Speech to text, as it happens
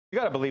You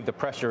got to believe the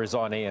pressure is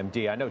on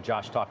AMD. I know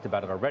Josh talked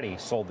about it already. He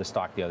sold the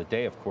stock the other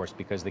day, of course,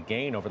 because the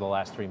gain over the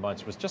last 3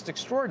 months was just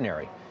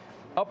extraordinary,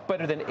 up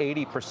better than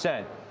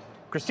 80%.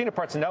 Kristina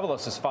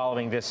Partsinevelos is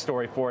following this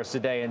story for us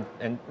today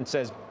and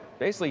says,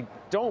 basically,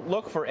 don't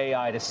look for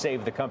AI to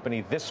save the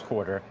company this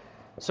quarter.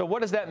 So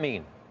what does that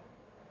mean?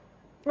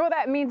 Well,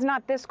 that means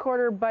not this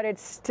quarter, but it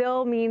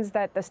still means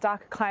that the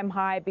stock climbed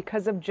high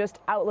because of just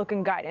outlook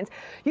and guidance.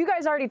 You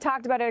guys already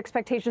talked about it.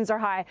 Expectations are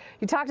high.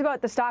 You talked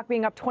about the stock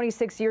being up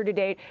 26 year to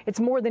date. It's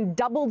more than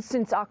doubled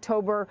since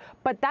October,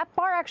 but that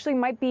bar actually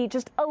might be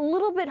just a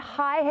little bit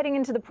high heading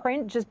into the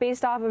print, just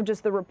based off of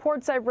just the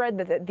reports I've read,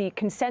 the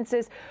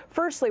consensus.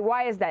 Firstly,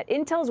 why is that?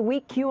 Intel's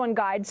weak Q1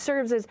 guide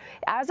serves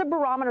as a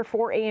barometer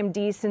for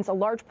AMD, since a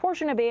large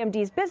portion of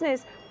AMD's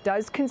business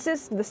does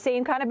consist of the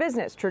same kind of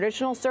business,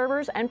 traditional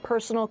servers and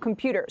personal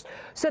computers.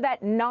 So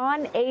that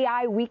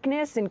non-AI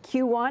weakness in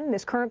Q1,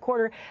 this current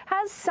quarter,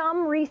 has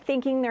some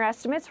rethinking their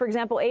estimates. For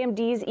example,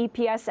 AMD's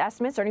EPS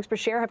estimates, earnings per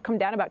share, have come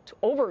down about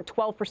over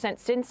 12%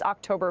 since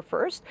October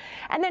 1st.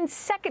 And then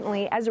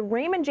secondly, as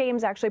Raymond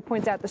James actually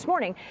points out this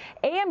morning,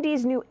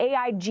 AMD's new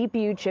AI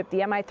GPU chip, the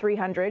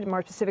MI300,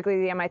 more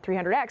specifically the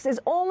MI300X, is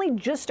only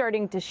just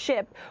starting to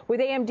ship, with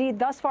AMD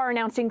thus far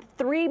announcing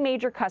 3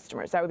 major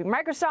customers. That would be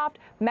Microsoft,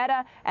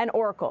 Meta, and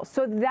Oracle.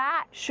 So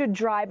that should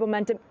drive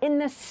momentum in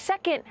the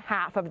second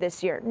half of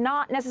this year,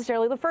 not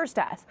necessarily the first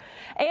half.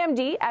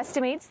 AMD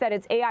estimates that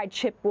its AI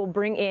chip will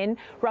bring in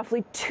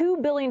roughly $2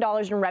 billion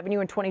in revenue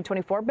in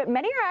 2024, but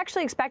many are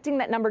actually expecting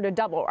that number to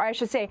double, or I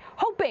should say,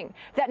 hoping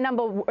that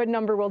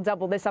number will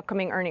double this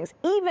upcoming earnings,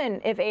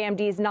 even if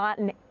AMD's not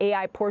an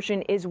AI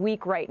portion is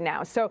weak right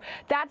now. So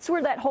that's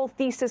where that whole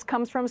thesis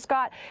comes from,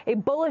 Scott. A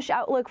bullish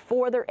outlook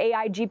for their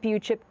AI GPU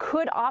chip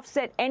could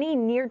offset any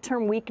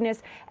near-term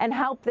weakness and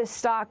help this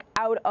stock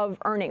out of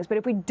earnings. But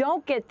if we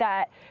don't get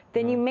that,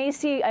 then you may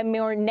see a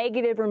more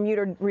negative or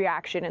muted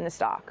reaction in the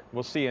stock.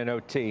 We'll see an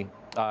OT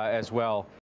as well.